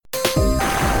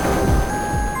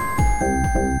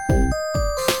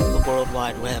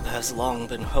Wide Web has long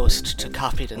been host to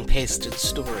copied and pasted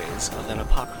stories of an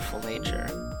apocryphal nature.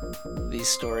 These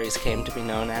stories came to be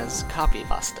known as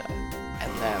copypasta,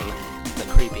 and then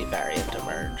the creepy variant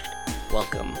emerged.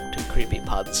 Welcome to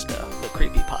Creepypodsta, the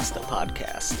Creepypasta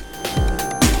podcast.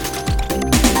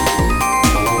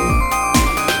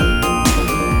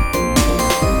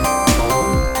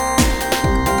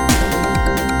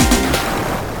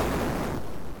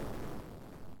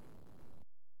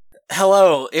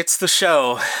 Hello, it's the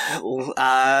show.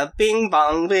 Bing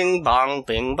bong, bing bong,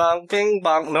 bing bong, bing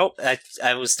bong. Nope,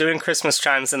 I was doing Christmas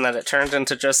chimes and then it turned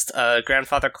into just a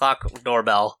grandfather clock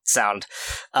doorbell sound.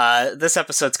 This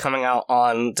episode's coming out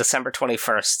on December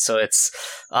 21st, so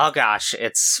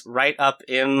it's right up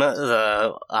in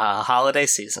the holiday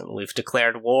season. We've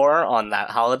declared war on that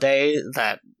holiday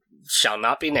that shall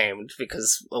not be named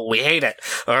because we hate it.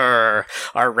 Our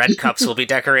red cups will be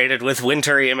decorated with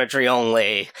wintry imagery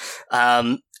only.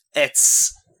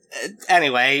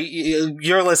 Anyway,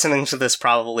 you're listening to this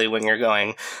probably when you're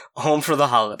going home for the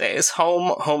holidays.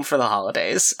 Home for the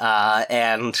holidays.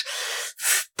 And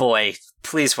boy,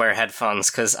 please wear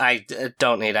headphones, because I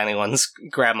don't need anyone's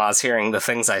grandmas hearing the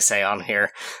things I say on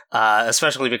here.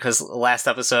 Especially because last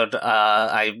episode,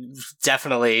 I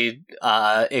definitely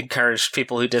encouraged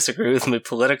people who disagree with me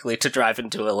politically to drive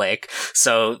into a lake.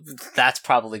 So that's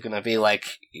probably going to be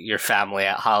like your family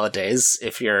at holidays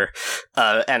if you're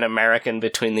an American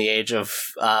between the age of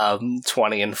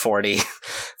 20 and 40.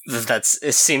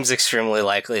 It seems extremely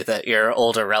likely that your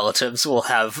older relatives will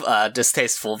have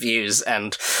distasteful views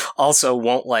and also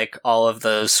won't like all of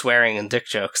the swearing and dick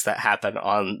jokes that happen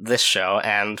on this show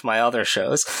and my other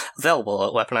shows, available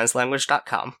at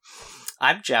weaponizedlanguage.com.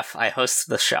 I'm Jeff, I host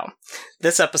the show.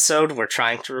 This episode, we're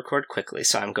trying to record quickly,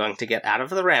 so I'm going to get out of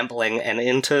the rambling and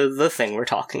into the thing we're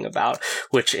talking about,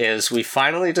 which is we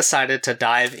finally decided to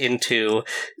dive into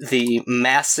the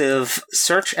massive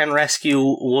Search and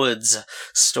Rescue Woods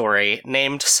story,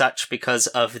 named such because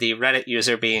of the Reddit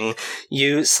user being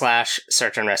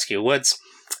u/Search and Rescue Woods.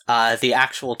 The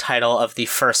actual title of the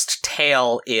first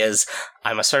tale is,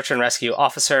 I'm a search and rescue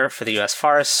officer for the U.S.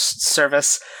 Forest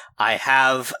Service. I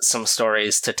have some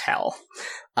stories to tell.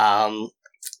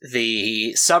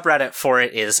 The subreddit for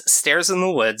it is Stairs in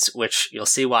the Woods, which you'll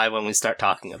see why when we start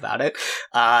talking about it.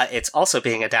 It's also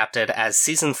being adapted as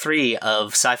Season 3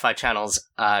 of Sci-Fi Channel's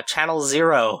Channel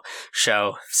Zero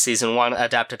show. Season 1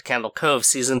 adapted Candle Cove.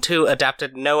 Season 2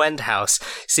 adapted No End House.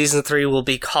 Season 3 will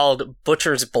be called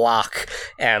Butcher's Block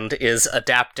and is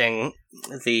adapting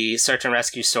the search and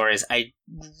rescue stories. I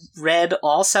read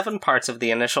all 7 parts of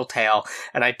the initial tale,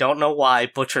 and I don't know why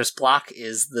Butcher's Block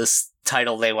is this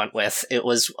title they went with. It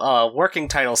was working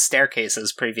title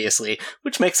Staircases previously,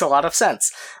 which makes a lot of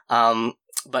sense.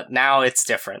 But now it's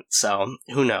different, so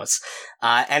who knows.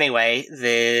 Anyway,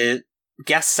 the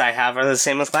guests I have are the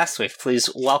same as last week. Please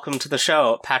welcome to the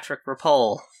show, Patrick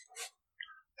Rapole.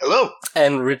 Hello.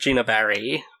 And Regina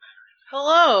Barry.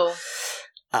 Hello.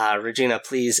 Regina,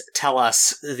 please tell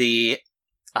us the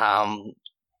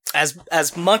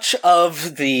as much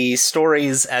of the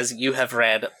stories as you have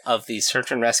read of the Search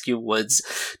and Rescue Woods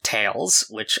tales,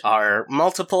 which are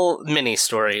multiple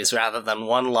mini-stories rather than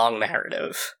one long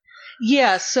narrative.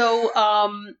 Yeah, so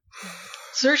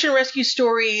Search and Rescue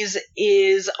Stories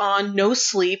is on No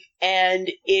Sleep, and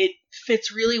it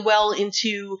fits really well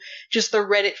into just the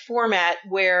Reddit format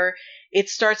where it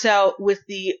starts out with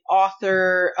the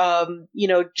author,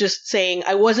 just saying,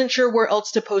 I wasn't sure where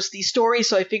else to post these stories,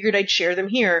 so I figured I'd share them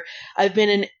here. I've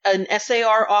been an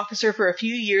SAR officer for a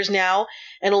few years now,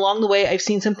 and along the way, I've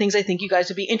seen some things I think you guys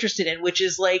would be interested in, which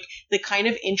is like the kind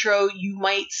of intro you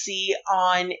might see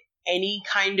on any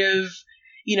kind of,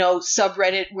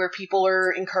 subreddit where people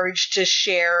are encouraged to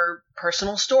share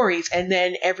personal stories, and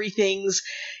then everything's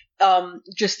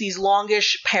just these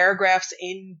longish paragraphs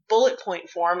in bullet point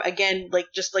form. Again,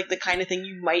 just like the kind of thing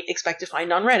you might expect to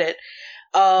find on Reddit.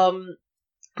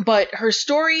 But her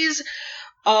stories,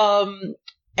 and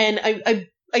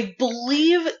I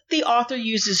believe the author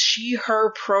uses she,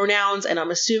 her pronouns, and I'm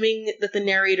assuming that the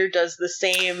narrator does the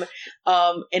same.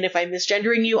 And if I'm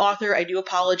misgendering you, author, I do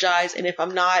apologize. And if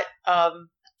I'm not,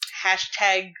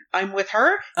 hashtag I'm with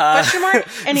her, question mark?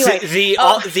 Anyway. The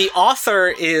author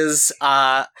is,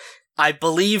 I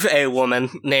believe, a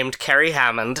woman named Carrie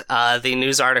Hammond. The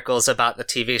news articles about the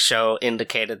TV show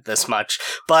indicated this much.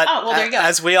 But there you go.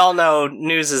 As we all know,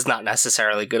 news is not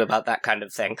necessarily good about that kind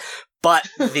of thing. But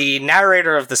the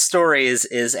narrator of the stories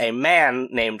is a man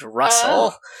named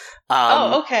Russell.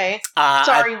 Okay.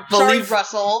 Sorry,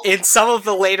 Russell. In some of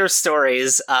the later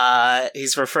stories,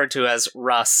 he's referred to as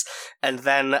Russ. And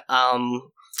then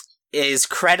is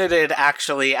credited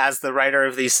actually as the writer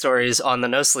of these stories on the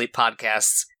No Sleep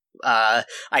podcasts, I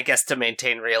guess to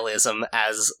maintain realism,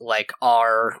 as like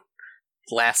our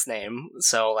last name.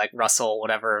 So like Russell,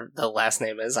 whatever the last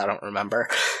name is, I don't remember.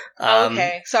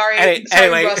 Okay, sorry,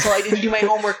 anyway. Russell, I didn't do my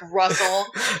homework, Russell.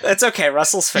 It's okay,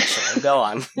 Russell's fictional. Go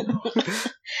on.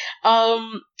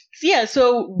 Yeah,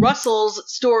 so Russell's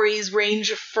stories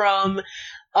range from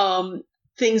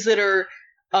things that are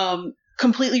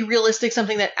completely realistic,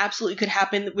 something that absolutely could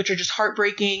happen, which are just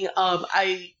heartbreaking.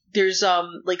 There's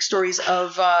like stories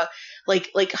of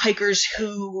like hikers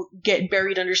who get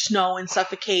buried under snow and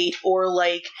suffocate, or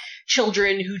like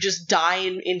children who just die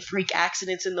in freak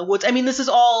accidents in the woods. I mean, this is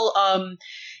all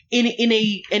in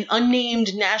an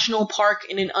unnamed national park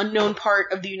in an unknown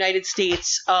part of the United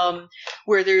States,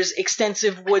 where there's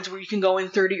extensive woods where you can go in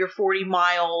 30 or 40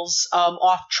 miles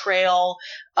off trail.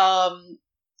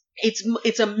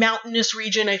 It's a mountainous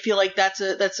region. I feel like that's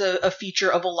a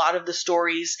feature of a lot of the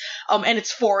stories. And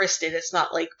it's forested. It's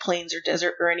not like plains or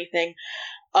desert or anything.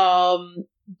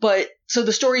 But so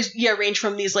the stories, range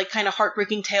from these like kind of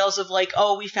heartbreaking tales of like,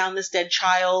 oh, we found this dead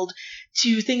child,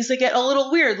 to things that get a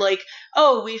little weird, like,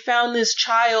 oh, we found this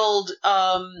child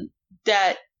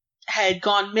that had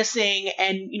gone missing,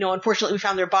 and unfortunately we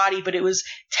found their body, but it was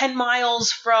 10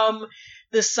 miles from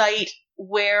the site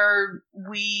where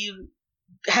we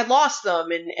had lost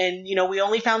them, and we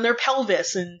only found their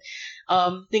pelvis, and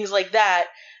things like that.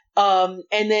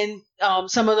 And then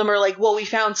some of them are like, well, we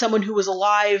found someone who was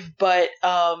alive, but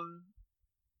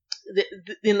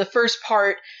in the first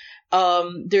part,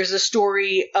 there's a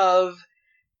story of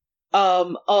a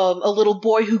little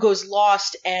boy who goes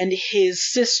lost, and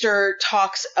his sister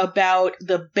talks about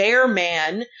the bear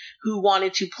man who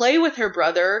wanted to play with her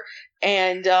brother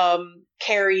and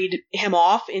carried him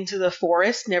off into the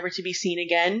forest, never to be seen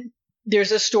again.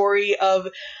 There's a story of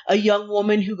a young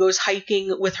woman who goes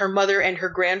hiking with her mother and her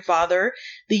grandfather.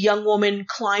 The young woman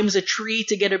climbs a tree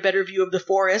to get a better view of the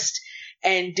forest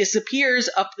and disappears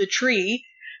up the tree.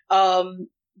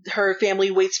 Her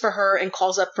family waits for her and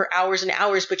calls up for hours and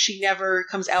hours, but she never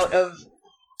comes out of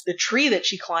the tree that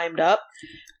she climbed up.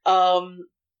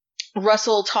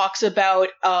 Russell talks about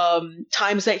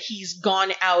times that he's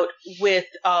gone out with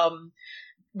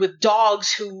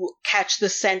dogs who catch the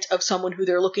scent of someone who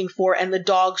they're looking for, and the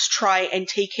dogs try and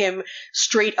take him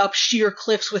straight up sheer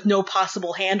cliffs with no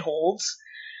possible handholds.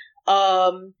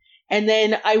 And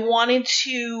then I wanted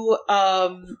to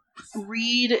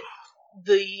read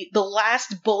the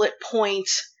last bullet point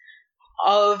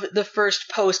of the first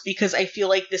post, because I feel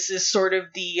like this is sort of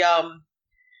the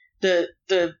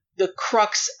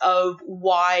crux of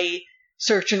why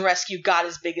search and rescue got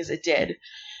as big as it did.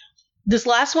 This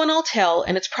last one I'll tell,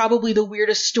 and it's probably the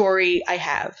weirdest story I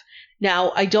have.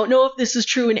 Now, I don't know if this is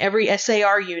true in every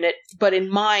SAR unit, but in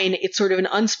mine, it's sort of an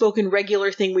unspoken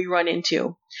regular thing we run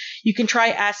into. You can try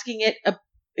asking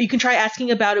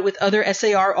about it with other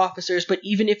SAR officers, but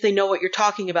even if they know what you're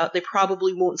talking about, they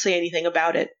probably won't say anything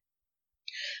about it.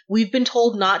 We've been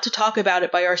told not to talk about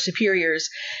it by our superiors,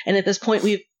 and at this point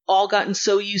we've all gotten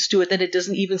so used to it that it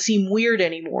doesn't even seem weird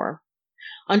anymore.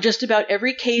 On just about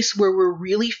every case where we're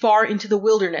really far into the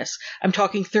wilderness, I'm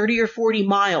talking 30 or 40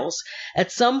 miles,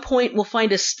 at some point we'll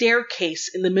find a staircase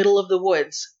in the middle of the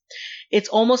woods. It's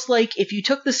almost like if you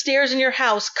took the stairs in your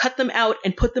house, cut them out,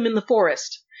 and put them in the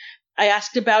forest. I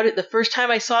asked about it the first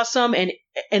time I saw some, and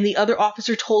the other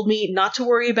officer told me not to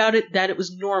worry about it, that it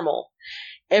was normal.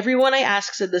 Everyone I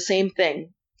asked said the same thing.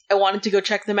 I wanted to go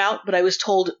check them out, but I was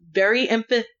told very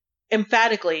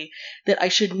emphatically that I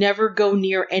should never go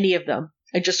near any of them.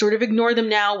 I just sort of ignore them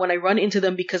now when I run into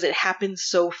them because it happens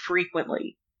so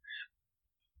frequently.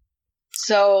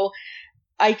 So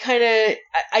I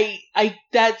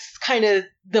that's kind of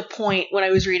the point when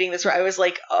I was reading this, where I was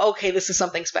like, okay, this is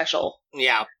something special.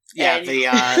 Yeah. And,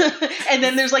 and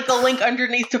then there's like a link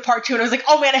underneath to part 2, and I was like,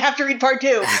 oh man, I have to read part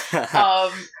 2.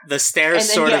 The stairs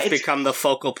sort of become the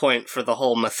focal point for the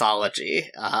whole mythology.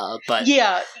 But and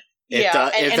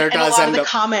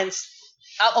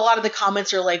a lot of the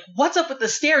comments are like, what's up with the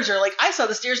stairs? Or like, I saw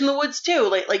the stairs in the woods too.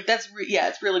 Like that's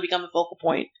it's really become the focal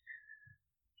point.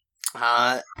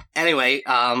 Anyway,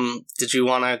 did you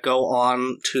want to go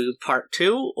on to part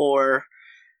 2, or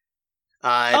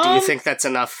do you think that's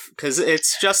enough? Because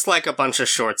it's just like a bunch of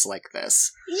shorts like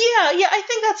this. Yeah, I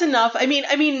think that's enough. I mean,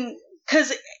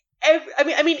 because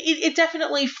it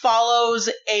definitely follows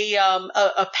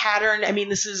a pattern. I mean,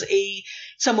 this is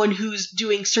someone who's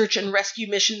doing search and rescue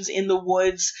missions in the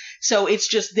woods, so it's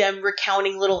just them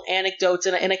recounting little anecdotes,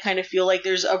 and I kind of feel like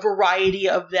there's a variety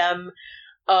of them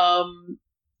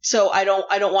So I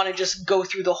don't want to just go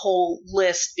through the whole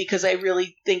list, because I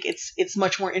really think it's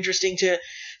much more interesting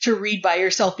to read by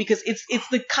yourself, because it's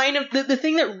the kind of the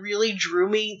thing that really drew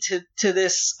me to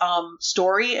this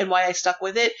story, and why I stuck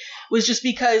with it was just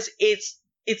because it's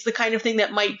the kind of thing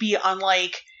that might be on,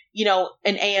 like, you know,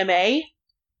 an AMA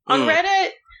on Reddit.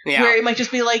 Yeah. Where it might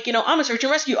just be like, you know, I'm a search and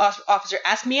rescue officer,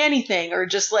 ask me anything, or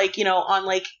just like, you know, on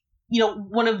like, you know,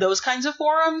 one of those kinds of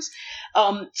forums.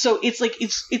 So it's like,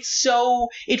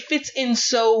 it fits in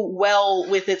so well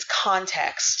with its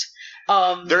context.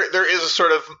 There is a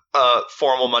sort of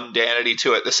formal mundanity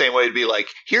to it, the same way it'd be like,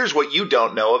 here's what you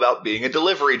don't know about being a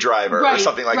delivery driver, or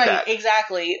something like that.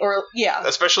 Exactly. Or, yeah.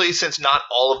 Especially since not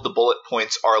all of the bullet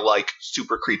points are like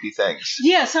super creepy things.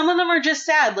 Yeah, some of them are just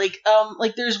sad. Like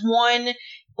there's one,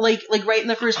 like right in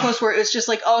the first post where it was just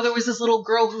like, oh, there was this little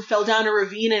girl who fell down a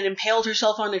ravine and impaled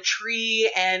herself on a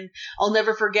tree, and I'll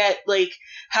never forget like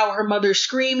how her mother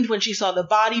screamed when she saw the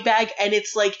body bag. And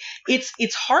it's like,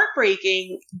 it's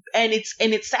heartbreaking, and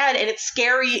it's sad, and it's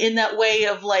scary in that way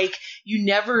of like, you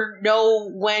never know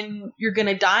when you're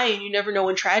gonna die, and you never know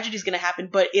when tragedy's gonna happen,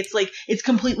 but it's like, it's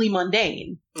completely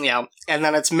mundane. Yeah, and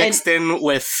then it's mixed in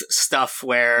with stuff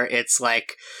where it's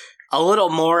like a little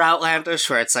more outlandish,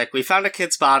 where it's like, we found a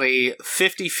kid's body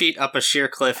 50 feet up a sheer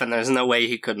cliff, and there's no way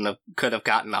he could have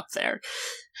gotten up there.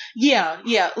 Yeah.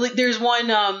 Like there's one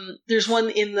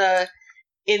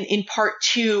in part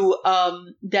 2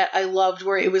 that I loved,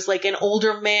 where it was like an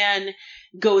older man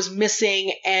goes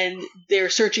missing, and they're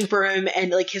searching for him,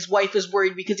 and like his wife is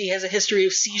worried because he has a history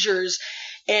of seizures,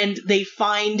 and they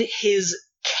find his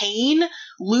cane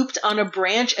looped on a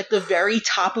branch at the very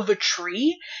top of a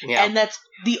tree, and that's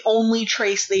the only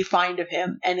trace they find of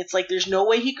him. And it's like, there's no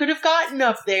way he could have gotten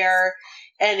up there,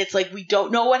 and it's like, we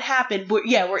don't know what happened. But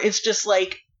yeah, where it's just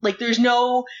like there's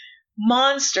no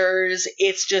monsters,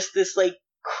 it's just this like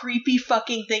creepy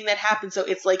fucking thing that happened. So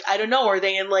it's like, I don't know, are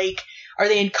they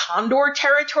in condor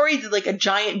territory? Did like a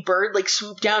giant bird like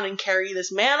swoop down and carry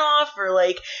this man off? Or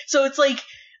like, so it's like,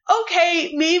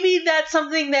 okay, maybe that's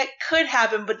something that could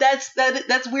happen, but that's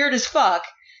weird as fuck.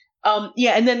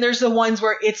 Yeah, and then there's the ones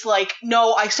where it's like,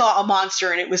 no, I saw a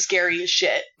monster and it was scary as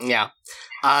shit. Yeah.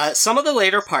 Some of the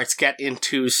later parts get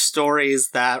into stories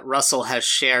that Russell has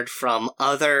shared from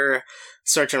other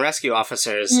search and rescue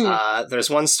officers.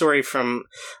 There's one story from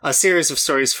a series of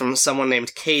stories from someone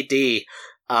named KD,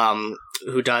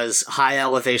 who does high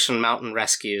elevation mountain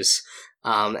rescues,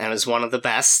 and is one of the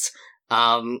best.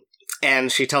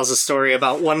 And she tells a story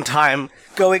about one time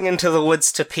going into the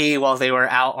woods to pee while they were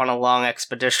out on a long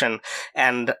expedition,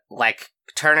 and like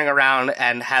turning around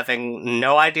and having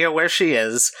no idea where she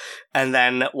is, and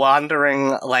then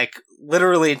wandering, like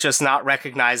literally just not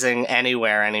recognizing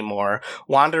anywhere anymore,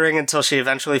 wandering until she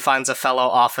eventually finds a fellow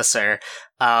officer,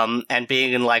 and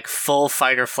being in like full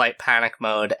fight or flight panic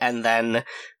mode, and then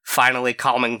finally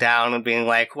calming down and being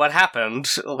like, what happened?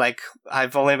 Like,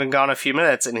 I've only been gone a few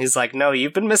minutes. And he's like, no,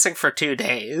 you've been missing for 2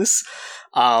 days.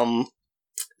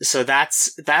 So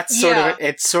that's sort of,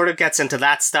 it sort of gets into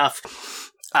that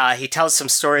stuff. He tells some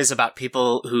stories about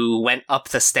people who went up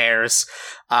the stairs,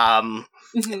 and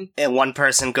one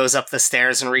person goes up the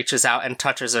stairs and reaches out and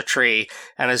touches a tree,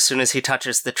 and as soon as he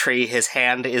touches the tree, his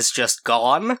hand is just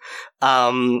gone.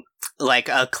 Like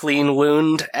a clean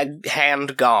wound,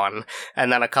 hand gone.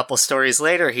 And then a couple stories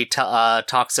later, he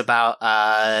talks about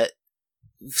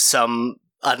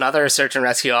another search and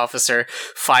rescue officer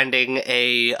finding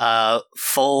a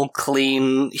full,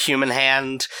 clean human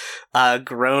hand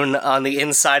grown on the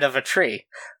inside of a tree.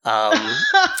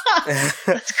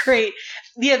 That's great.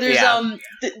 Yeah,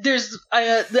 there's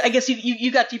I guess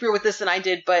you got deeper with this than I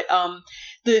did, but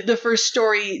the first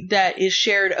story that is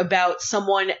shared about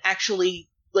someone actually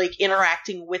like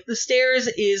interacting with the stairs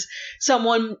is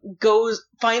someone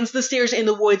finds the stairs in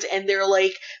the woods, and they're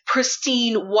like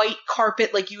pristine white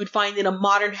carpet like you would find in a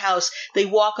modern house. They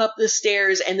walk up the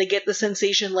stairs and they get the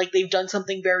sensation like they've done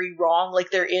something very wrong, like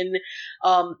they're in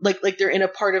like they're in a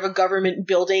part of a government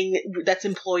building that's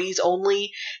employees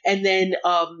only, and then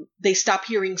they stop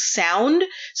hearing sound,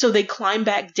 so they climb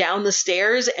back down the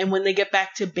stairs, and when they get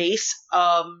back to base,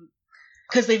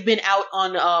 because they've been out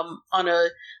on a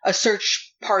search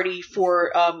party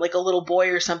for like a little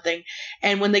boy or something,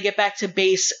 and when they get back to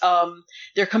base,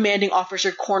 their commanding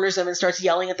officer corners them and starts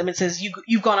yelling at them and says,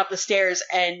 "You've gone up the stairs."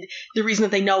 And the reason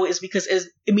that they know is because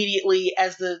immediately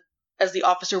as the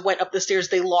officer went up the stairs,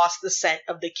 they lost the scent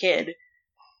of the kid.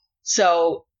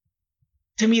 So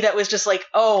to me, that was just like,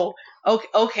 oh,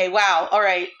 okay, wow, all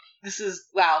right, this is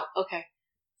wow, okay,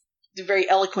 a very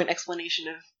eloquent explanation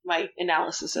my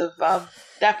analysis of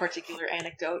that particular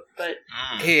anecdote. But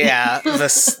yeah,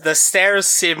 the stairs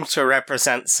seem to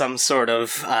represent some sort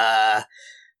of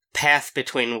path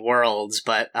between worlds,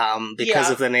 but because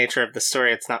of the nature of the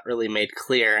story, it's not really made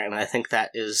clear, and I think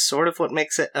that is sort of what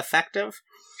makes it effective.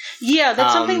 Yeah,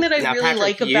 that's something that I now, really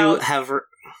Patrick, like you about. have.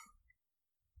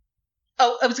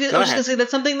 I was just going to say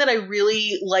that's something that I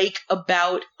really like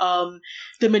about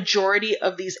the majority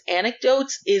of these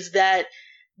anecdotes is that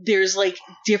there's like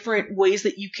different ways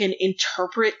that you can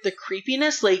interpret the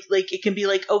creepiness. Like it can be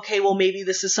like, okay, well maybe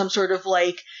this is some sort of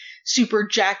like super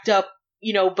jacked up,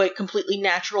 but completely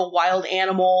natural wild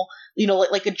animal,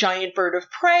 like a giant bird of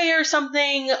prey or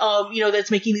something, that's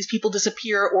making these people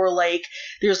disappear, or like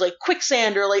there's like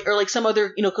quicksand or like some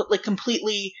other, like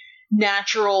completely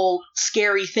natural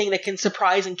scary thing that can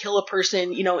surprise and kill a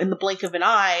person, in the blink of an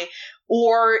eye.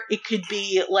 Or it could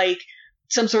be like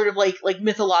some sort of like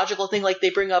mythological thing, like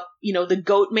they bring up, the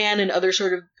goat man and other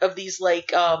sort of these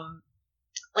like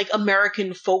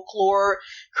American folklore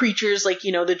creatures, like,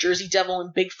 the Jersey Devil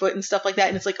and Bigfoot and stuff like that.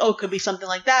 And it's like, oh, it could be something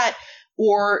like that.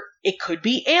 Or it could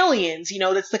be aliens,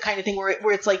 that's the kind of thing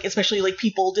where it's like, especially like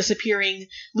people disappearing,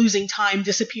 losing time,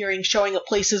 disappearing, showing up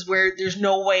places where there's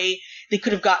no way they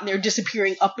could have gotten there,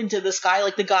 disappearing up into the sky,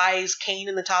 like the guy's cane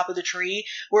in the top of the tree,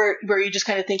 where you just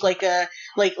kind of think like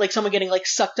someone getting like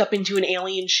sucked up into an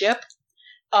alien ship.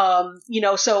 So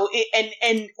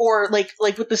or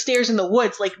like with the stairs in the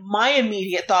woods, like my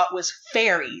immediate thought was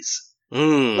fairies.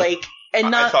 Like, and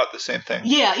not, I thought the same thing.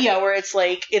 Yeah, where it's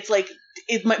like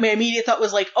my immediate thought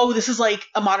was like, oh, this is like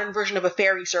a modern version of a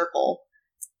fairy circle.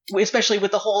 Especially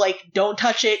with the whole like, don't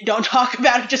touch it, don't talk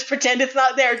about it, just pretend it's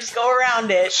not there, just go around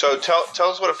it. So tell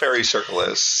us what a fairy circle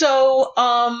is. So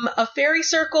a fairy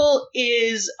circle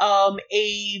is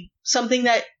something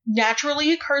that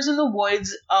naturally occurs in the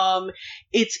woods.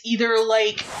 It's either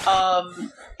like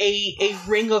a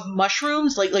ring of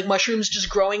mushrooms, like mushrooms just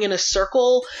growing in a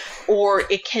circle, or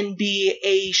it can be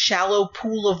a shallow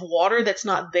pool of water that's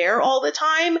not there all the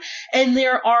time. And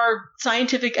there are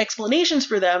scientific explanations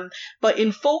for them, but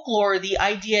in folklore, the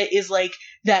idea is like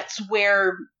that's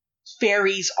where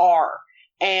fairies are.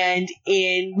 And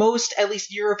in most, at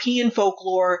least European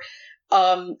folklore,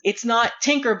 it's not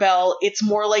Tinkerbell, it's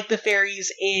more like the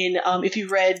fairies in, if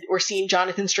you've read or seen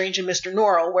Jonathan Strange and Mr.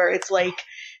 Norrell, where it's like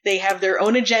they have their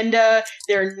own agenda,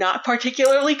 they're not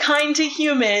particularly kind to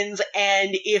humans,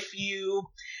 and if you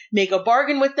make a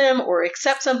bargain with them or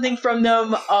accept something from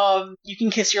them, you can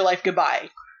kiss your life goodbye.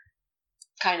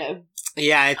 Kind of.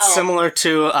 Yeah, it's similar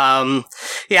to,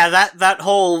 that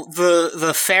whole,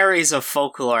 the fairies of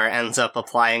folklore ends up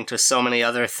applying to so many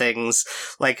other things.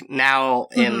 Like, now,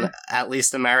 in at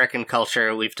least American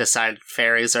culture, we've decided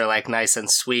fairies are, like, nice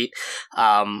and sweet.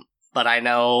 But I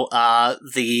know,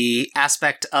 the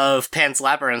aspect of Pan's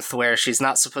Labyrinth where she's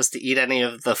not supposed to eat any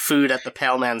of the food at the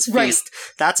Pale Man's feast,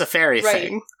 that's a fairy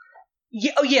thing.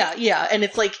 Yeah, oh, yeah, and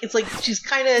it's like she's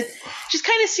kind of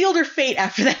sealed her fate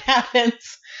after that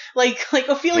happens. Like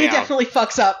Ophelia definitely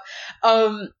fucks up.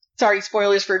 Sorry,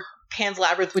 spoilers for Pan's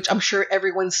Labyrinth, which I'm sure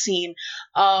everyone's seen.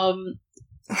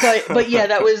 But yeah,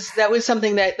 that was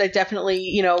something that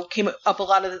definitely, came up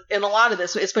in a lot of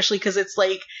this, especially because it's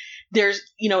like there's,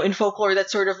 in folklore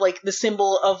that's sort of like the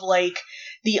symbol of like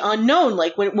the unknown,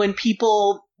 like when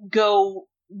people go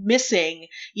missing,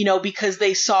 because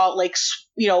they saw like,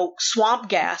 swamp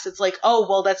gas. It's like, oh,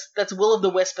 well, that's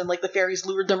Will-o'-the-Wisp, and like the fairies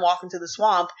lured them off into the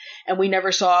swamp, and we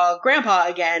never saw Grandpa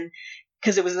again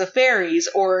because it was the fairies.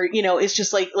 Or, it's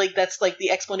just like that's like the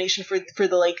explanation for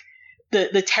the like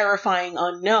the terrifying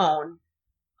unknown,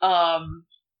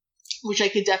 which I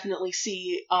could definitely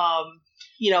see,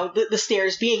 the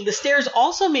stairs being. The stairs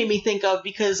also made me think of,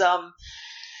 because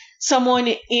someone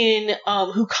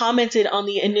who commented on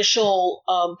the initial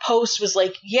post was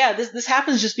like, yeah, this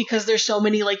happens just because there's so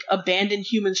many like abandoned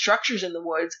human structures in the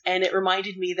woods. And it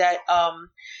reminded me that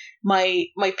my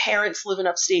parents live in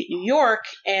upstate New York,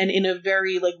 and in a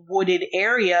very like wooded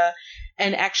area,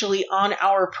 and actually on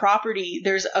our property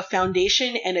there's a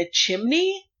foundation and a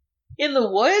chimney in the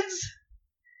woods.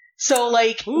 So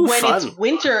like it's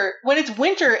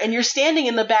winter and you're standing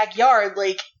in the backyard,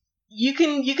 like you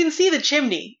can see the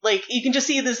chimney. Like you can just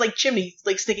see this like chimney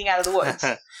like sticking out of the woods.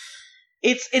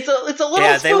 It's a little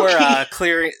spooky. They were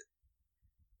clearing.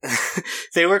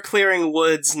 They were clearing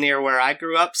woods near where I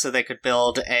grew up so they could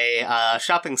build a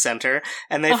shopping center,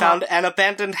 and they found an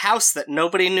abandoned house that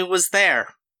nobody knew was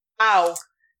there. Ow.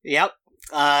 Yep.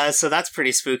 So that's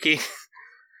pretty spooky.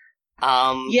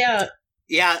 Yeah.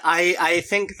 Yeah, I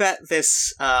think that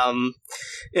this,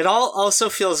 it all also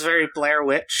feels very Blair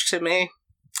Witch to me.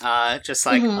 Just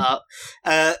like,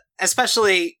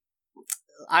 especially,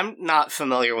 I'm not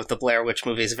familiar with the Blair Witch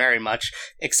movies very much,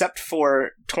 except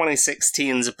for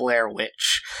 2016's Blair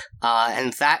Witch.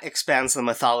 And that expands the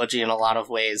mythology in a lot of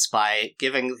ways by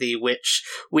giving the witch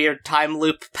weird time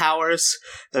loop powers.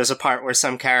 There's a part where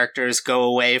some characters go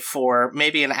away for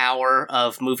maybe an hour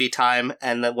of movie time,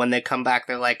 and then when they come back,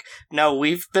 they're like, no,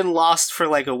 we've been lost for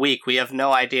like a week. We have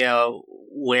no idea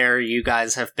where you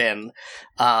guys have been.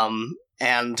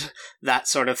 And that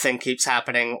sort of thing keeps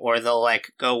happening, or they'll,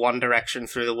 like, go one direction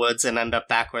through the woods and end up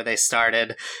back where they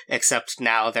started, except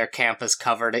now their camp is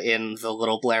covered in the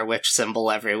little Blair Witch symbol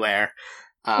everywhere.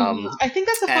 I think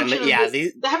that's a function of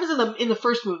that happens in the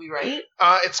first movie, right?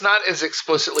 It's not as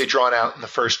explicitly drawn out in the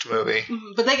first movie.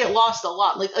 Mm-hmm. But they get lost a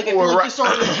lot. Like I feel like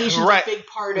disorientation is a big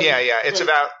part of it. Yeah. It's like,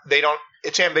 about,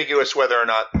 it's ambiguous whether or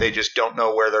not they just don't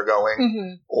know where they're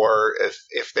going, or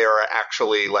if they're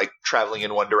actually, like, traveling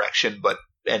in one direction but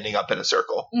ending up in a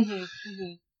circle.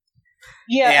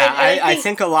 Yeah, I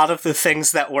think a lot of the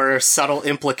things that were subtle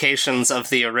implications of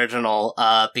the original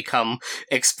become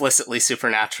explicitly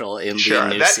supernatural in the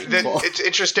new sequel. It's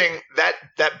interesting that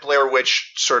Blair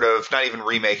Witch sort of, not even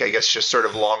remake, I guess, just sort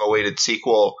of long-awaited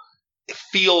sequel, it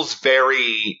feels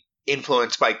very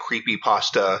influenced by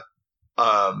creepypasta.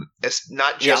 It's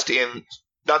not just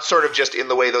not sort of just in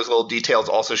the way those little details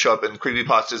also show up in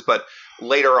creepypastas, but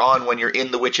later on when you're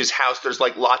in the witch's house, there's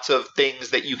like lots of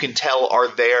things that you can tell are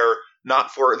there,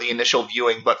 not for the initial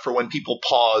viewing, but for when people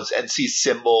pause and see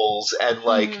symbols, and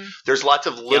like there's lots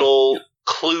of little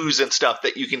clues and stuff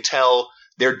that you can tell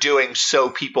they're doing so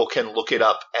people can look it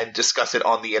up and discuss it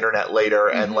on the internet later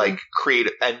and like create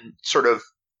and sort of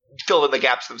fill in the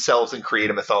gaps themselves and create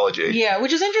a mythology. Yeah,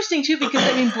 which is interesting too, because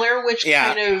I mean Blair Witch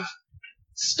kind of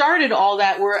started all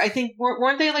that, where I think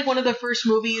weren't they like one of the first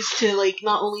movies to like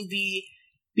not only be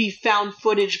found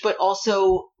footage but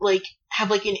also like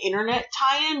have like an internet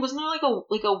tie-in? Wasn't there like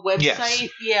a website?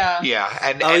 Yes. Yeah.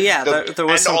 And there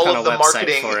was some all kind of the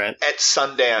marketing for it at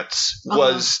Sundance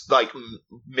was like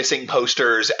missing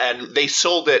posters, and they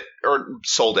sold it.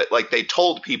 Like they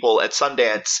told people at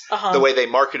Sundance the way they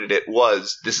marketed it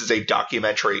was, this is a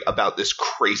documentary about this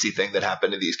crazy thing that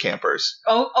happened to these campers.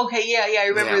 Oh, okay, yeah, I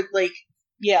remember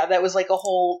that was like the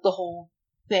whole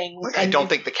thing. Like, I don't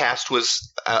think the cast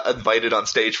was invited on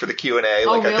stage for the Q&A.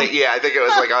 Really? I think it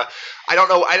was like I don't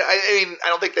know. I mean, I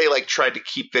don't think they like tried to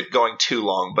keep it going too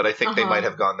long, but I think they might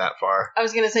have gone that far. I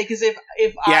was gonna say, because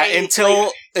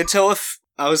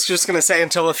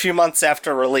until a few months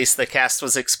after release, the cast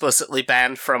was explicitly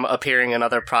banned from appearing in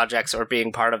other projects or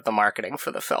being part of the marketing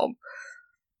for the film.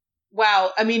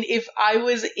 Wow, I mean, if I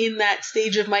was in that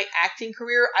stage of my acting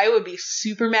career, I would be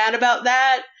super mad about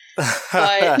that.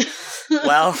 But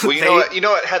well, you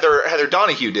know what Heather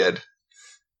Donahue did?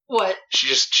 What? She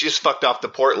just fucked off to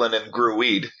Portland and grew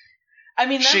weed. I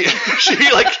mean, she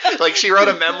she wrote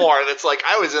a memoir that's like,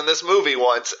 I was in this movie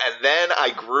once and then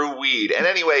I grew weed. And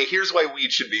anyway, here's why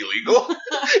weed should be legal.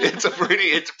 It's a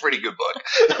pretty good book.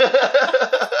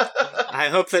 I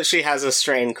hope that she has a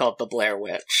strain called the Blair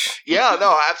Witch. Yeah,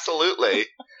 no, absolutely.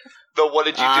 The what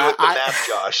did you do with the map,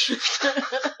 Josh?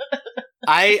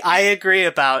 I agree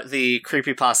about the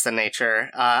creepypasta nature.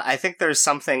 I think there's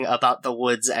something about the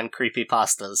woods and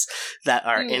creepypastas that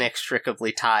are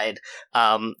inextricably tied.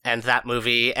 And that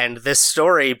movie and this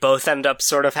story both end up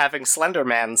sort of having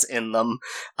Slendermans in them.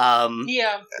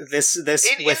 This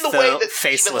with the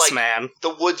faceless man.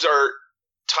 The woods are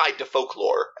tied to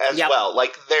folklore as well.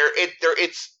 Like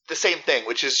it's the same thing,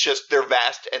 which is just they're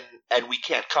vast and we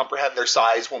can't comprehend their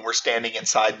size when we're standing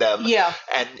inside them. Yeah.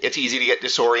 And it's easy to get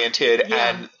disoriented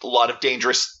and a lot of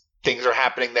dangerous things are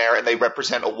happening there, and they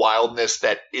represent a wildness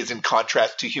that is in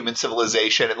contrast to human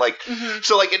civilization. And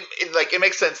so like it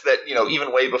makes sense that, you know,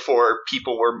 even way before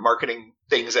people were marketing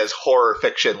things as horror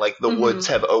fiction, like the woods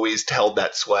have always held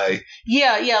that sway.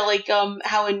 Yeah, like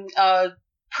how in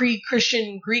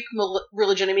pre-Christian Greek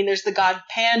religion, I mean, there's the god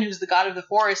Pan, who's the god of the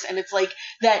forest, and it's like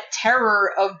that terror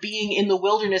of being in the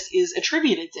wilderness is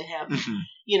attributed to him,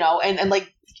 you know, and like,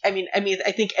 I mean,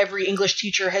 I think every English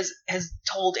teacher has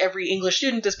told every English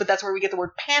student this, but that's where we get the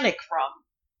word panic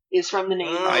is from the name.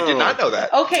 I did not know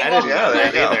that. Okay, I didn't know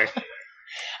that either.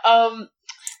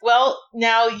 Well,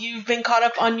 now you've been caught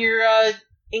up on your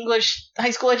English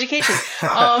high school education.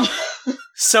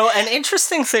 So an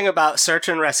interesting thing about Search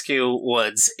and Rescue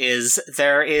Woods is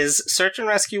there is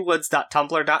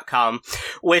searchandrescuewoods.tumblr.com,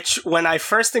 which when I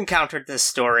first encountered this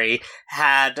story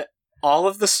had all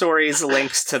of the stories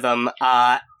links to them,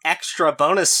 extra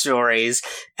bonus stories,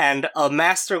 and a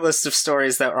master list of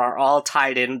stories that are all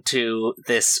tied into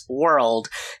this world.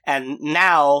 And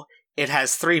now it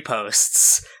has 3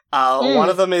 posts. One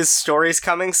of them is stories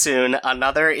coming soon.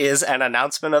 Another is an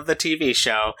announcement of the TV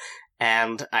show.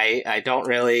 And I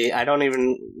don't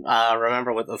even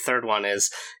remember what the third one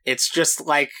is. It's just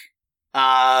like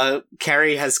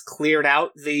Carrie has cleared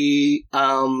out the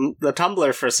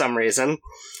Tumblr for some reason.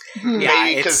 Yeah,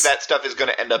 maybe because that stuff is going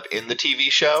to end up in the TV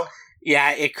show.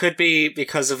 Yeah, it could be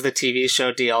because of the TV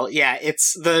show deal. Yeah,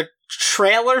 it's the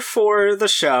trailer for the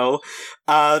show.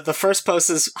 The first post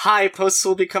is, "Hi, posts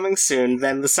will be coming soon."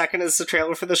 Then the second is the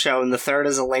trailer for the show, and the third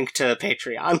is a link to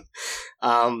Patreon.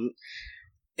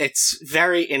 It's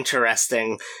very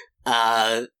interesting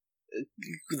that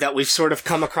we've sort of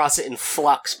come across it in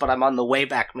flux, but I'm on the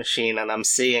Wayback Machine, and I'm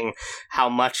seeing how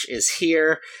much is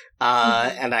here.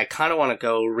 And I kind of want to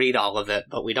go read all of it,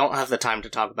 but we don't have the time to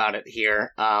talk about it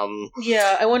here.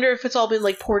 Yeah, I wonder if it's all been,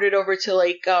 like, ported over to,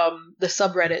 like, the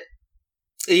subreddit.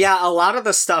 Yeah, a lot of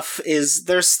the stuff is...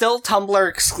 There's still Tumblr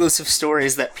exclusive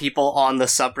stories that people on the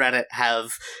subreddit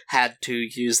have had to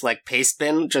use, like,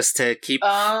 Pastebin just to keep it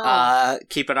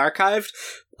archived.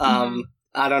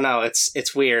 I don't know,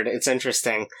 it's weird, it's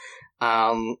interesting.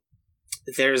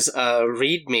 There's a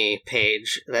README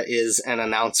page that is an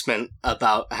announcement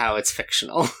about how it's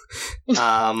fictional.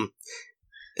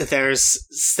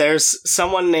 There's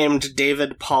someone named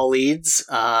David Paulides,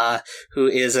 who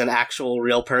is an actual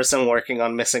real person working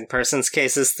on missing persons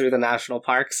cases through the national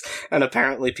parks, and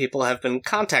apparently people have been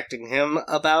contacting him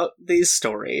about these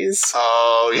stories.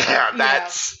 Oh yeah,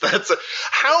 that's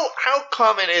how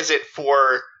common is it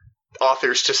for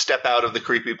authors to step out of the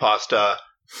creepypasta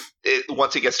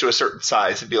once it gets to a certain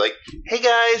size and be like, "Hey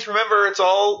guys, remember,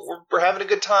 we're having a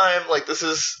good time. Like, this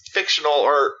is fictional,"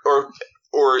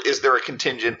 or is there a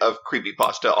contingent of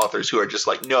creepypasta authors who are just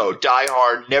like, "No, die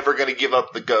hard, never going to give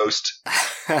up the ghost"?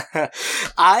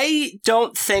 I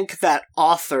don't think that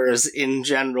authors in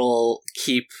general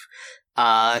keep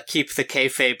the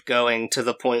kayfabe going to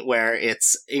the point where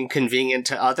it's inconvenient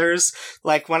to others.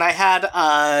 Like, when I had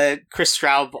Chris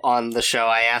Straub on the show,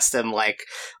 I asked him, like,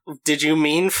 did you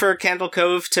mean for Candle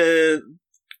Cove to,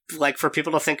 like, for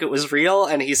people to think it was real?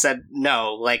 And he said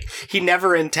no. Like, he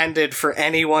never intended for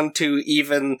anyone to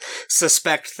even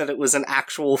suspect that it was an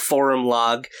actual forum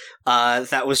log.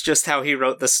 That was just how he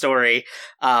wrote the story.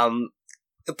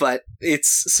 But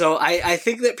I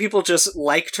think that people just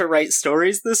like to write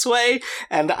stories this way,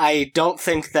 and I don't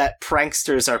think that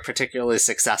pranksters are particularly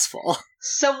successful.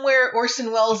 Somewhere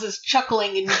Orson Welles is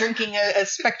chuckling and drinking a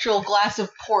spectral glass of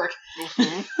port.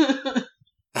 Mm-hmm.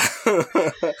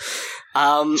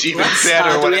 It's even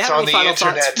better when it's on the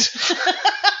internet.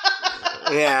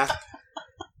 Yeah.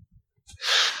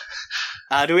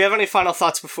 Do we have any final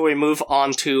thoughts before we move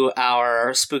on to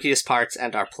our spookiest parts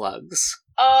and our plugs?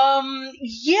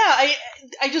 Yeah,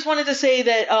 I just wanted to say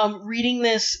that, reading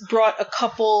this brought a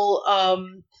couple,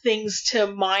 things to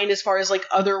mind as far as, like,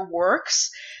 other works,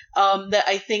 that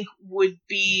I think would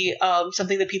be,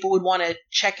 something that people would want to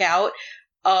check out,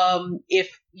 if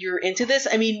you're into this.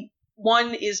 I mean,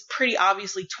 one is pretty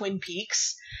obviously Twin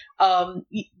Peaks,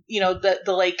 you know,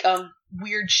 the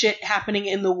weird shit happening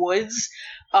in the woods,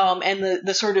 and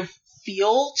the sort of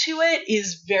feel to it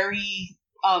is very...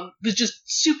 was just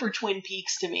super Twin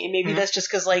Peaks to me. Maybe that's just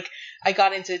because, like, I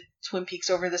got into Twin Peaks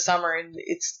over the summer, and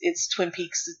it's Twin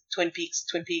Peaks.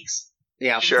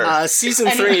 Yeah, sure. Season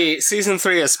 3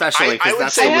 especially, because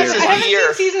that's the weird one. I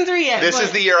haven't seen season 3 yet. This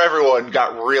is the year everyone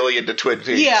got really into Twin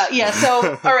Peaks. Yeah.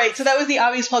 So, all right. So that was the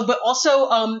obvious plug, but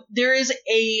also, there is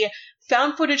a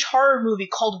found footage horror movie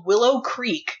called Willow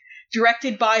Creek,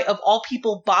 directed by, of all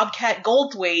people, Bobcat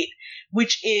Goldthwait,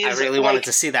 which is... I really wanted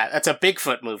to see that. That's a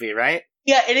Bigfoot movie, right?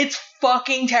 Yeah, and it's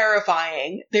fucking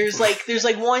terrifying. There's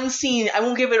one scene, I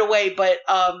won't give it away, but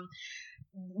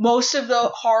most of the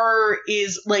horror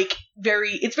is like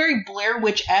it's very Blair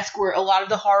Witch-esque, where a lot of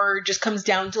the horror just comes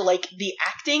down to like the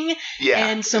acting. Yeah,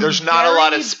 and there's not a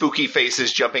lot of spooky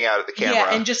faces jumping out at the camera.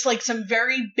 Yeah, and just like some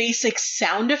very basic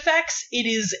sound effects. It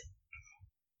is...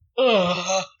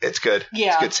 It's good. Yeah.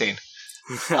 It's a good scene.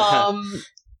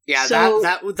 Yeah, so,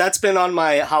 that's been on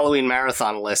my Halloween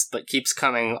marathon list, but keeps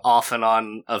coming off and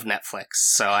on of Netflix,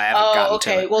 so I haven't gotten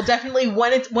to it. Well, definitely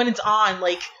when it's on,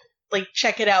 like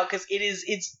check it out, because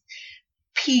it's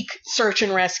peak search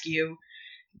and rescue.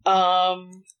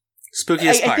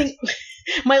 Spookiest part. I think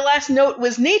my last note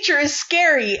was "Nature is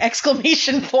scary!" !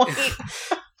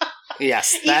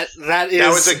 Yes, that is. That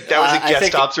was a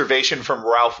guest observation from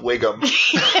Ralph Wiggum.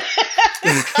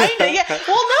 Kinda, yeah. Well,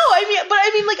 no,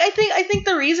 I mean, like, I think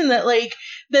the reason that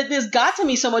that this got to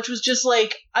me so much was just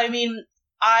like, I mean,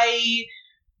 I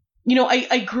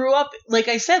grew up, like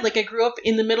I said, I grew up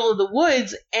in the middle of the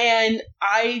woods, and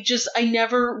I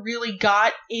never really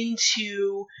got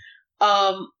into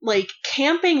like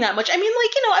camping that much. I mean,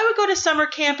 like, I would go to summer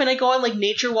camp and I go on like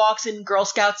nature walks and Girl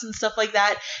Scouts and stuff like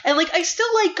that. And like, I still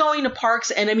like going to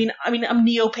parks. And I mean, I'm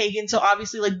neo-pagan, so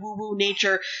obviously like woo-woo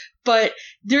nature. But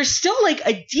there's still like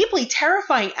a deeply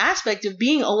terrifying aspect of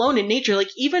being alone in nature. Like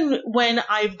even when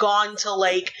I've gone to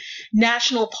like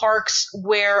national parks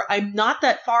where I'm not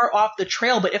that far off the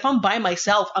trail, but if I'm by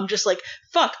myself, I'm just like,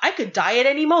 fuck, I could die at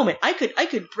any moment. I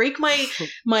could break my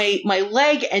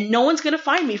leg and no one's going to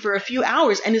find me for a few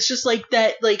hours. And it's just like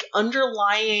that like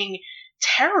underlying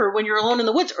terror when you're alone in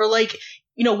the woods. Or like,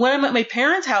 when I'm at my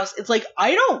parents' house, it's like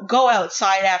I don't go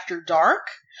outside after dark.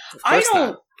 I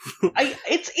don't.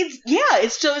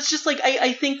 It's just like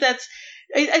I think that's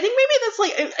I think maybe that's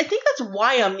like I think that's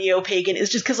why I'm neo-pagan,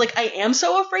 is just because like I am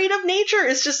so afraid of nature.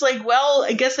 It's just like, well,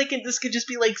 I guess this could just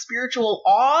be like spiritual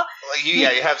awe. Well, you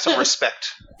have some respect.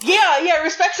 Yeah,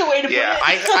 respect's a way to put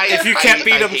it. If you can't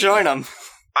beat them, join them.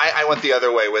 I went the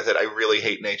other way with it. I really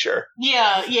hate nature.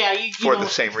 Yeah. For the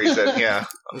same reason. Yeah.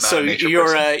 So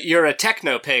you're a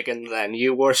techno-pagan then.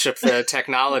 You worship the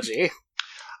technology.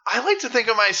 I like to think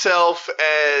of myself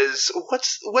as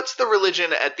what's the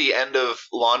religion at the end of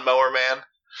Lawnmower Man?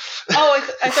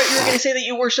 Oh, I thought you were going to say that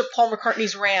you worship Paul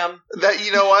McCartney's Ram. That,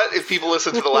 you know what? If people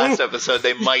listen to the last episode,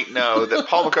 they might know that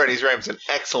Paul McCartney's Ram is an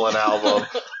excellent album.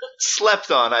 Slept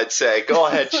on, I'd say. Go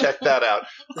ahead, check that out.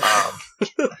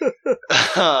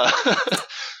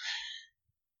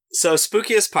 So,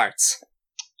 spookiest parts.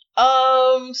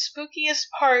 Spookiest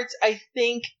parts, I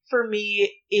think, for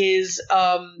me, is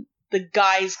the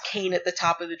guy's cane at the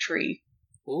top of the tree.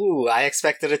 Ooh, I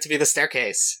expected it to be the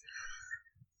staircase.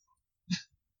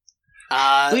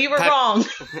 We were wrong.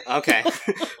 Okay.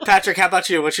 Patrick, how about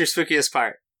you? What's your spookiest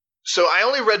part? So I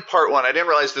only read part 1. I didn't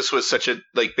realize this was such a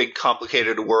like big,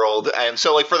 complicated world. And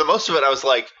so like for the most of it, I was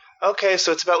like, okay,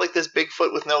 so it's about like this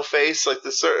Bigfoot with no face, like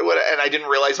this, and I didn't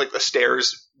realize like the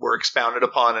stairs were expounded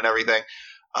upon and everything.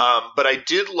 But I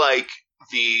did like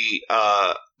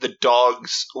the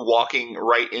dogs walking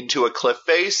right into a cliff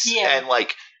face, and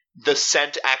like the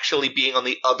scent actually being on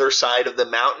the other side of the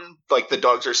mountain, like the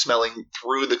dogs are smelling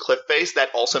through the cliff face. That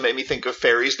also made me think of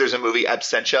fairies. There's a movie,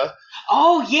 Absentia.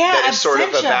 Oh yeah, that is sort of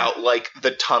about like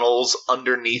the tunnels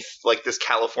underneath like this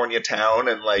California town,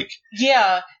 and like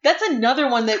that's another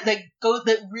one that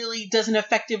really does an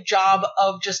effective job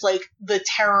of just like the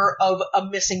terror of a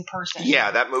missing person.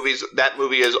 Yeah, that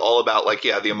movie is all about like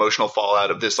the emotional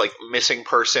fallout of this like missing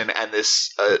person and this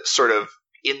sort of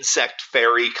insect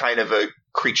fairy kind of a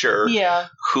creature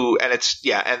who, and it's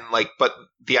and like, but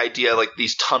the idea like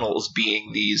these tunnels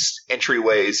being these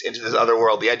entryways into this other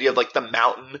world, the idea of like the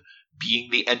mountain being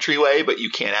the entryway, but you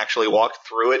can't actually walk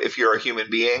through it if you're a human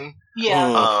being.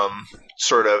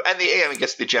 Sort of, and I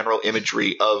guess the general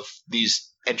imagery of these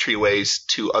entryways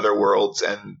to other worlds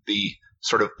and the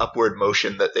sort of upward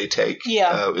motion that they take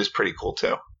is pretty cool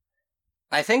too.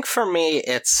 I think for me,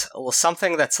 it's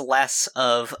something that's less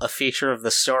of a feature of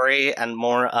the story and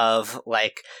more of,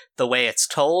 like, the way it's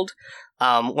told.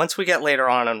 Once we get later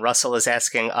on and Russell is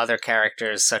asking other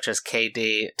characters, such as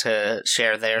KD, to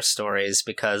share their stories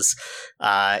because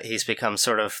he's become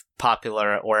sort of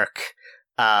popular at work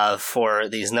for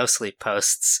these no-sleep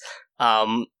posts,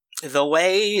 the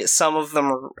way some of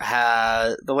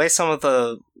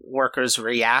the workers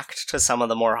react to some of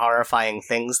the more horrifying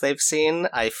things they've seen,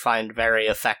 I find very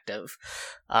effective.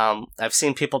 I've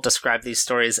seen people describe these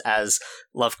stories as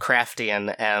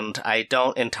Lovecraftian, and I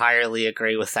don't entirely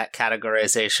agree with that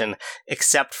categorization,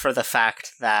 except for the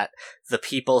fact that the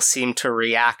people seem to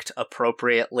react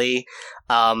appropriately,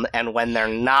 and when they're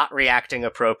not reacting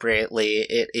appropriately,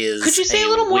 it is Could you say a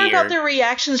little more about their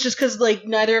reactions, just because, like,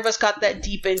 neither of us got that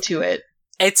deep into it?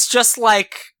 It's just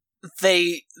like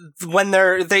he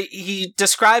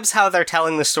describes how they're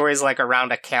telling the stories like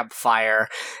around a campfire,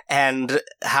 and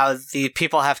how the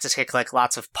people have to take like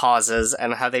lots of pauses,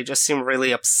 and how they just seem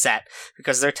really upset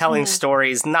because they're telling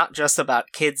stories not just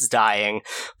about kids dying,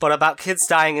 but about kids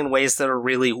dying in ways that are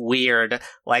really weird.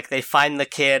 Like they find the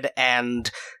kid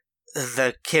and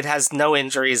the kid has no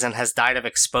injuries and has died of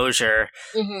exposure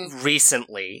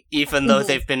recently, even though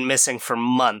they've been missing for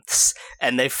months,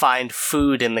 and they find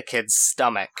food in the kid's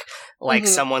stomach, like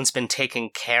someone's been taking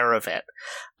care of it.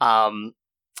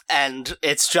 And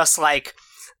it's just like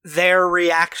their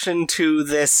reaction to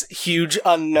this huge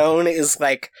unknown is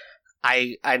like,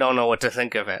 I don't know what to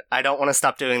think of it. I don't want to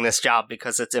stop doing this job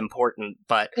because it's important,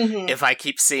 but if I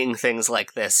keep seeing things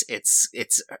like this,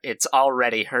 it's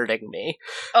already hurting me.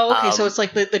 Oh, okay. So it's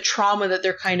like the trauma that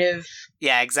they're kind of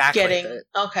Yeah, exactly.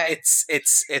 Okay.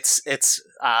 It's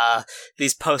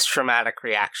these post-traumatic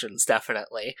reactions,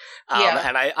 definitely. Yeah.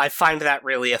 And I find that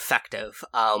really effective.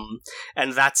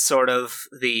 And that's sort of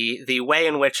the way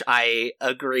in which I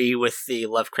agree with the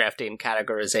Lovecraftian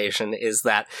categorization, is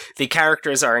that the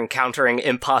characters are encountering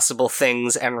impossible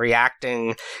things and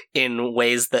reacting in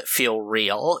ways that feel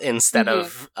real, instead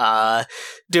of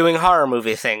doing horror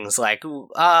movie things like,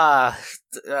 I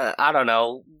don't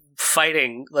know,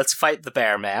 let's fight the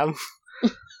bear, man.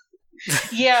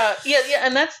 yeah,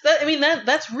 and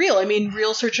that's real. I mean,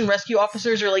 real search and rescue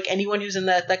officers, or like anyone who's in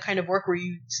that kind of work where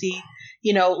you see,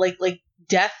 like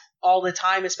death all the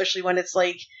time, especially when it's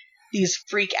like these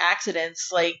freak accidents.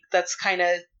 Like that's kind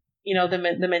of,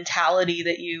 the mentality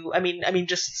that you. I mean,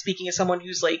 just speaking as someone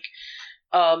who's like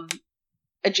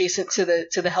adjacent to the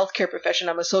healthcare profession,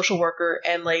 I'm a social worker,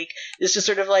 and like it's just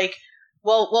sort of like,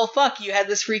 well, fuck, you had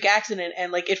this freak accident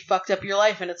and like it fucked up your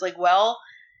life, and it's like, well,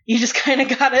 you just kind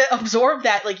of gotta absorb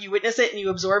that. Like you witness it and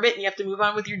you absorb it, and you have to move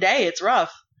on with your day. It's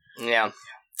rough. Yeah.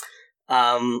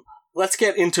 Let's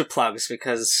get into plugs,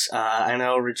 because I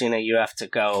know, Regina, you have to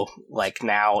go like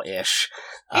now-ish.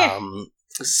 Yeah.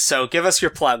 So give us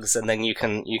your plugs, and then you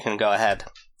can go ahead.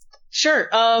 Sure.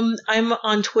 I'm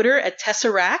on Twitter at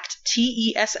Tesseract,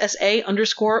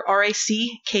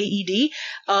 TESSA_RACKED.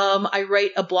 I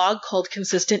write a blog called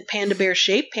Consistent Panda Bear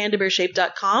Shape,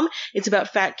 pandabearshape.com. It's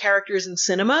about fat characters in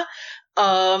cinema.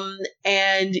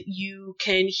 And you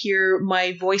can hear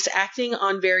my voice acting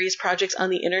on various projects on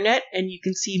the internet, and you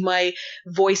can see my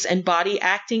voice and body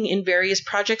acting in various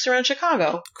projects around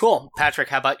Chicago. Cool. Patrick,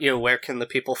 how about you? Where can the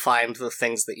people find the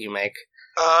things that you make?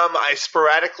 I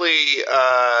sporadically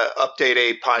update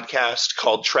a podcast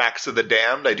called Tracks of the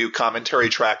Damned. I do commentary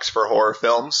tracks for horror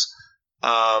films.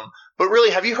 But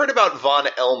really, have you heard about Von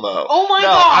Elmo? Oh my God!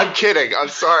 No, I'm kidding. I'm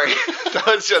sorry. That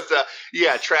was just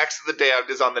Tracks of the Damned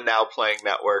is on the Now Playing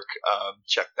Network.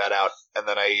 Check that out. And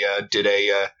then I did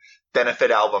a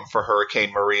benefit album for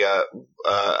Hurricane Maria.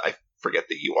 I forget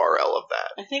the URL of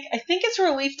that. I think it's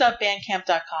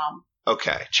relief.bandcamp.com.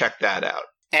 Okay, check that out.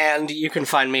 And you can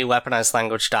find me,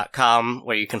 weaponizedlanguage.com,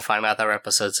 where you can find other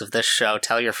episodes of this show,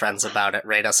 tell your friends about it,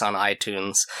 rate us on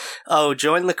iTunes. Oh,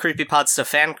 join the Creepypodsta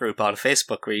fan group on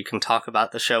Facebook, where you can talk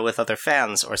about the show with other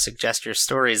fans, or suggest your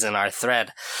stories in our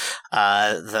thread.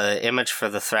 The image for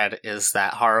the thread is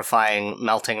that horrifying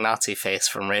melting Nazi face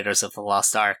from Raiders of the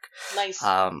Lost Ark. Nice.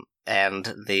 And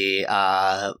the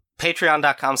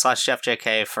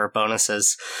patreon.com/JeffJK for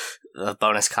bonuses,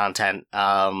 bonus content,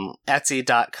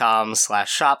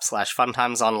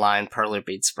 etsy.com/shop/funtimesonline, Perler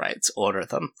Bead Sprites. Order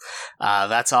them.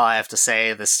 That's all I have to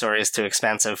say. This story is too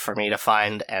expensive for me to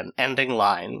find an ending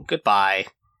line. Goodbye.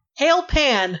 Hail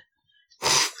Pan!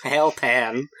 Hail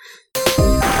Pan.